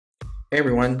Hey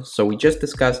everyone, so we just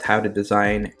discussed how to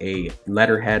design a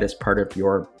letterhead as part of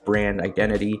your brand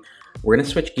identity. We're going to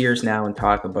switch gears now and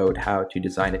talk about how to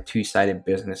design a two-sided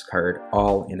business card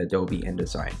all in Adobe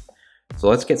InDesign. So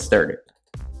let's get started.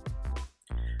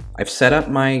 I've set up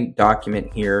my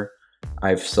document here.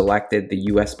 I've selected the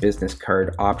US business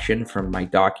card option from my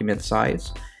document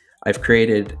size. I've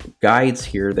created guides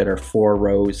here that are 4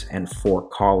 rows and 4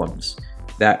 columns.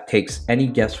 That takes any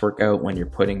guesswork out when you're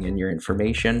putting in your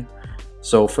information.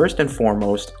 So first and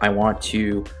foremost, I want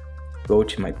to go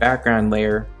to my background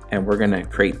layer and we're going to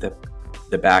create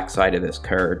the back side of this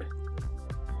card.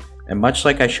 And much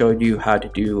like I showed you how to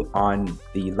do on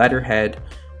the letterhead,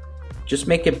 just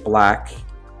make it black.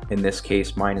 In this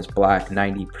case, mine is black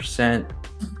 90%.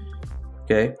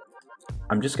 Okay.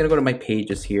 I'm just going to go to my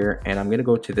pages here and I'm going to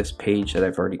go to this page that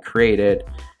I've already created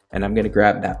and I'm going to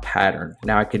grab that pattern.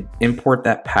 Now I could import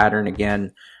that pattern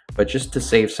again, but just to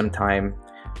save some time,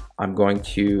 I'm going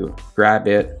to grab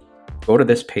it, go to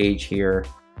this page here,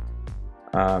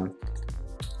 and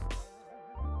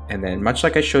then much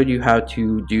like I showed you how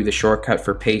to do the shortcut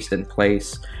for paste and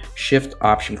place, Shift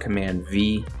Option Command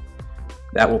V,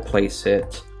 that will place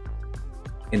it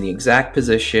in the exact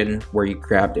position where you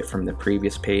grabbed it from the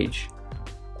previous page.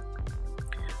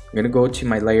 I'm going to go to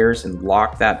my layers and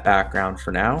lock that background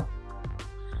for now.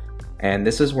 And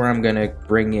this is where I'm going to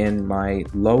bring in my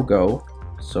logo.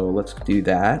 So let's do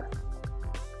that.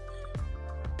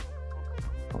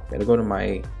 I'm going to go to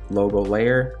my logo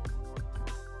layer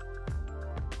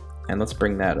and let's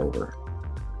bring that over.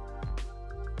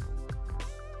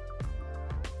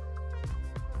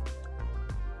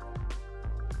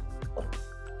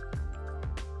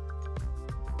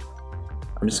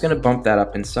 I'm just going to bump that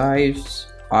up in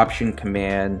size, Option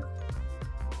Command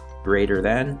greater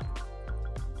than.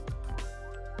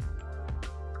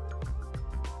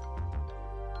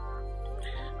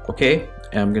 Okay,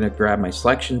 and I'm going to grab my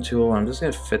selection tool. I'm just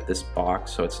going to fit this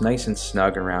box so it's nice and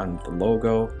snug around the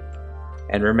logo.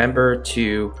 And remember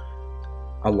to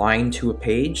align to a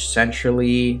page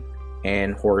centrally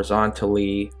and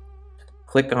horizontally.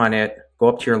 Click on it, go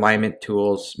up to your alignment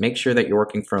tools, make sure that you're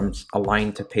working from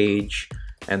align to page,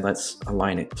 and let's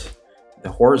align it.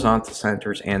 The horizontal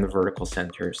centers and the vertical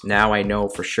centers. Now I know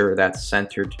for sure that's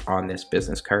centered on this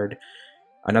business card.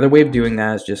 Another way of doing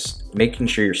that is just making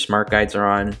sure your smart guides are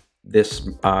on. This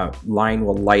line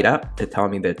will light up to tell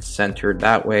me that it's centered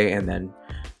that way, and then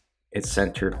it's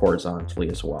centered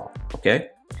horizontally as well. Okay.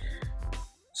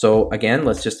 So again,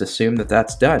 let's just assume that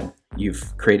that's done.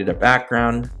 You've created a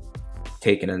background,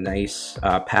 taken a nice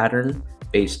pattern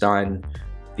based on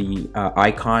the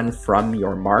icon from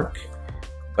your mark.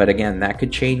 But again, that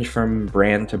could change from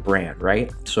brand to brand,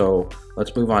 right? So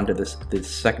let's move on to this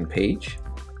second page.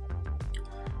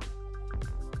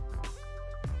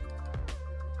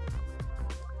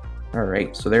 All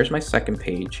right, so there's my second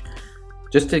page.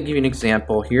 Just to give you an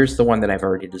example, here's the one that I've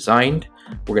already designed.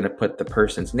 We're gonna put the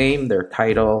person's name, their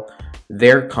title,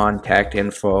 their contact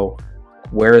info,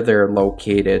 where they're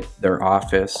located, their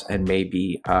office, and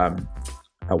maybe a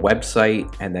website,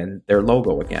 and then their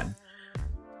logo again.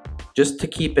 Just to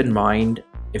keep in mind,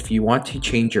 if you want to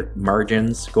change your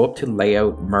margins, go up to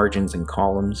Layout, Margins, and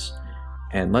Columns,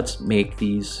 and let's make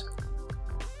these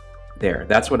there.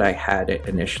 That's what I had it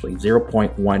initially,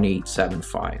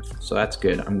 0.1875. So that's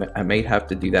good. I may have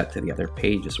to do that to the other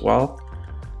page as well.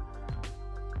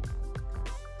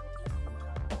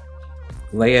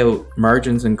 Layout,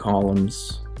 Margins, and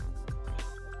Columns.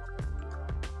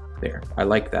 There, I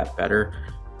like that better.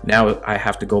 Now I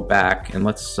have to go back and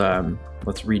let's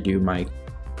redo my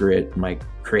grid, my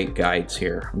create guides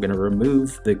here. I'm going to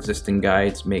remove the existing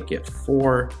guides, make it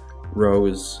 4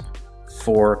 rows,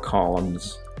 4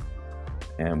 columns,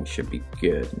 and we should be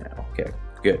good now. Okay,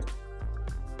 good.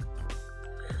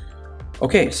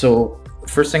 Okay, so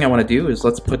first thing I want to do is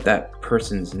let's put that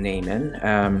person's name in.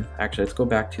 Actually, let's go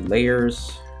back to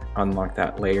layers, unlock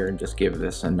that layer, and just give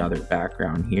this another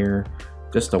background here.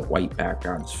 Just a white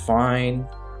background is fine.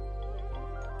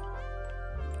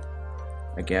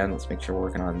 Again, let's make sure we're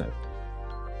working on the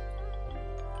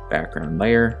background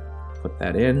layer. Put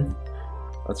that in.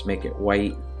 Let's make it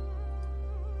white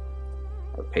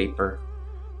or paper.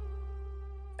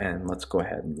 And let's go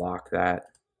ahead and lock that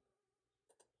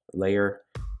layer.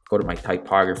 Go to my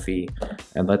typography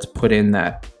and let's put in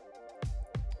that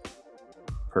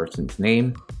person's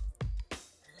name.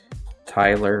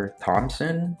 Tyler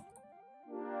Thompson.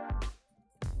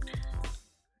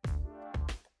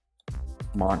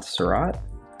 Montserrat.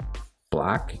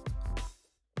 Black.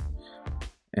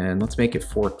 And let's make it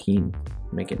 14.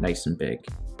 Make it nice and big.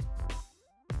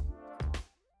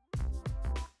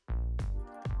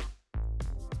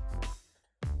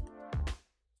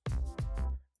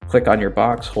 Click on your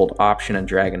box, hold Option and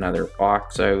drag another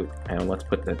box out, and let's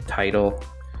put the title.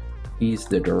 He's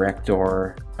the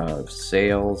director of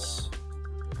sales.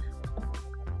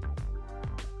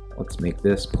 Let's make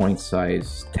this point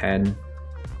size 10.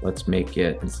 Let's make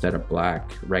it, instead of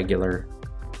black, regular.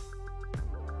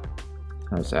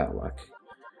 How's that look?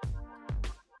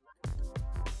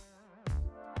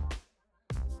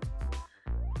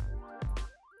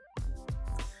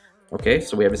 Okay,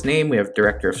 so we have his name, we have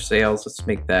director of sales. Let's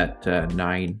make that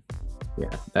 9. Yeah,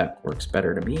 that works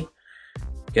better to me.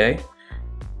 Okay,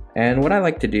 and what I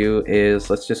like to do is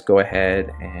let's just go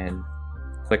ahead and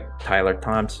click Tyler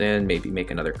Thompson, maybe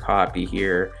make another copy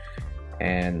here.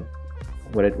 And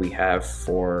what did we have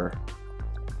for,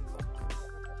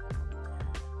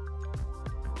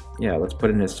 yeah, let's put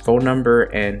in his phone number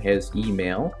and his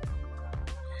email.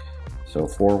 So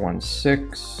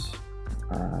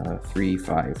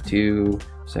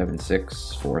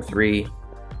 416-352-7643.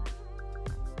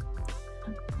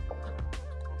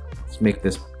 Let's make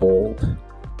this bold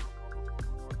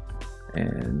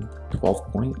and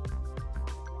 12 point.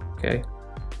 Okay.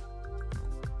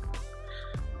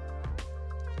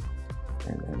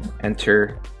 And then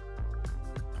enter.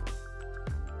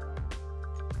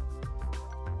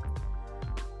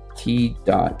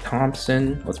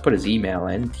 T.Thompson, let's put his email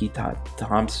in,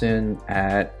 T.Thompson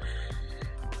at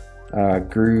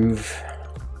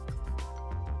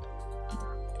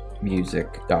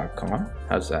groovemusic.com.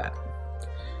 How's that?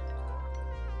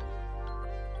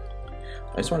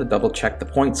 I just want to double check the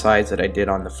point size that I did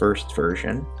on the first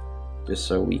version, just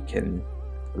so we can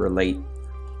relate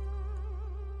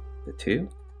the two.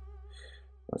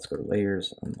 Let's go to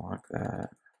layers, unlock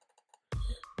that.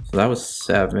 So that was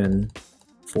 7,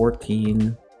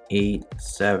 14, 8,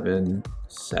 7,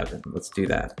 7. Let's do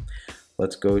that.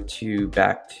 Let's go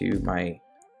back to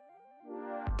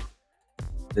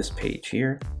this page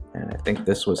here, and I think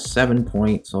this was 7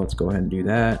 points, so let's go ahead and do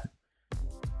that.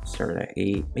 Start at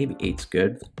 8, maybe 8's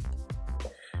good.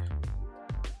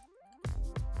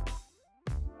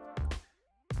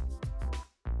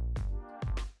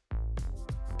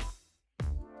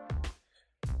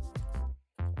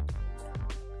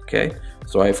 Okay,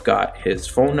 so I've got his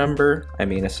phone number. I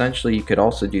mean, essentially you could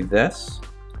also do this,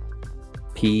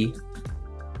 P,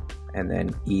 and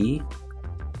then E.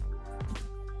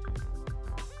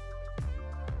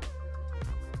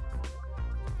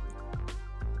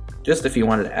 Just if you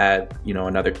wanted to add, you know,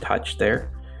 another touch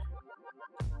there.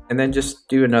 And then just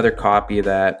do another copy of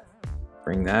that,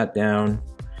 bring that down.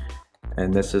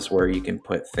 And this is where you can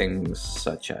put things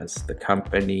such as the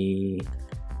company.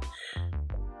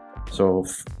 So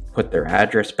put their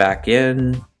address back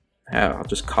in. I'll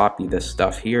just copy this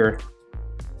stuff here.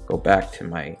 Go back to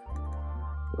my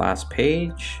last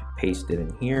page, paste it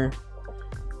in here.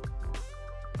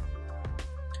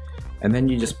 And then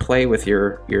you just play with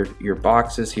your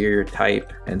boxes here, your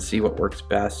type, and see what works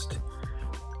best.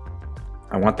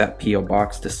 I want that P.O.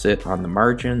 box to sit on the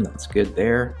margin. That's good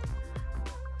there.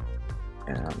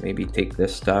 Maybe take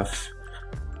this stuff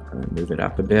and move it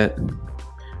up a bit.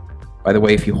 By the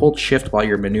way, if you hold shift while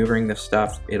you're maneuvering this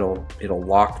stuff, it'll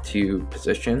lock to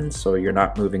position, so you're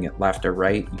not moving it left or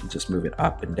right. You can just move it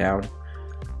up and down.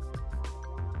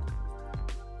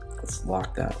 Let's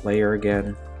lock that layer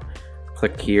again.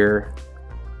 Click here.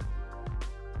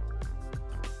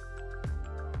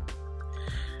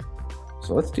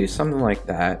 So let's do something like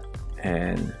that,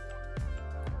 and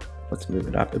let's move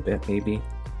it up a bit maybe.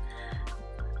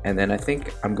 And then I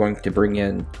think I'm going to bring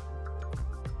in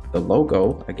the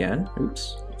logo again.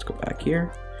 Oops, let's go back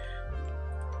here.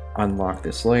 Unlock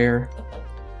this layer.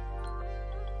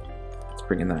 Let's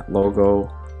bring in that logo.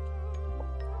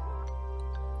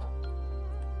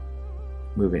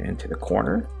 Move it into the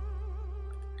corner.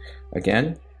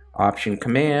 Again, Option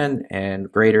Command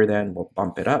and greater than, we'll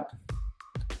bump it up.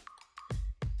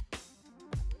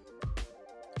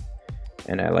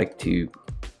 And I like to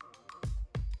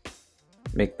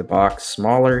make the box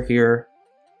smaller here.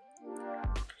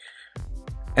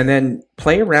 And then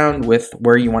play around with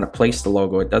where you want to place the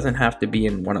logo. It doesn't have to be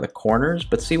in one of the corners,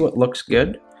 but see what looks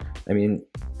good. I mean,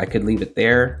 I could leave it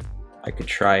there. I could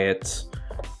try it,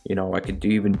 you know, I could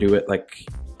even do it like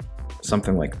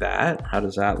something like that. How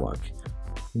does that look?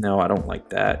 No, I don't like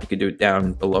that. You could do it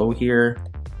down below here.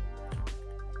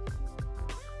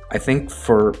 I think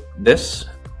for this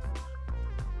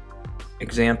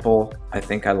example, I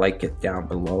think I like it down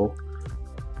below.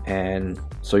 And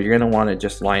so you're going to want to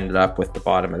just line it up with the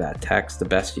bottom of that text the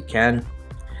best you can.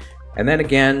 And then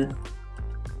again,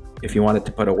 if you wanted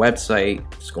to put a website,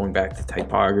 just going back to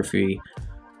typography,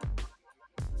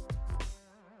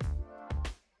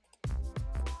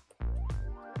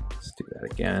 let's do that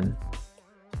again.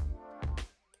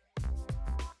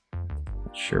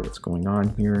 Not sure what's going on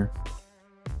here.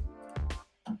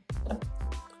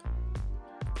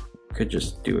 Could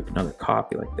just do another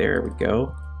copy, like there we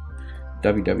go.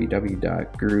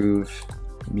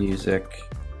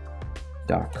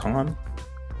 www.groovemusic.com.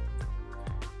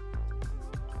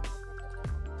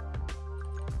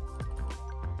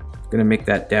 Gonna make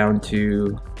that down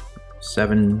to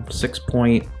 6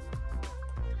 point.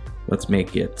 Let's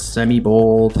make it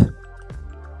semi-bold.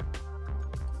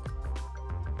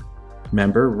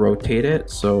 Remember, rotate it.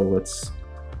 So let's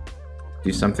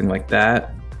do something like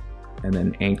that, and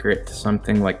then anchor it to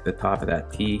something like the top of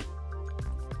that T.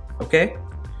 Okay.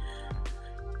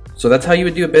 So that's how you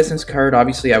would do a business card.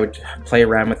 Obviously, I would play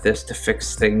around with this to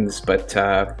fix things, but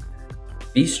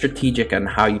be strategic on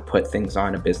how you put things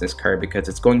on a business card because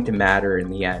it's going to matter in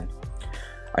the end.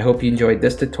 I hope you enjoyed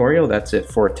this tutorial. That's it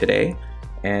for today,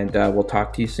 and we'll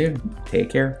talk to you soon. Take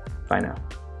care. Bye now.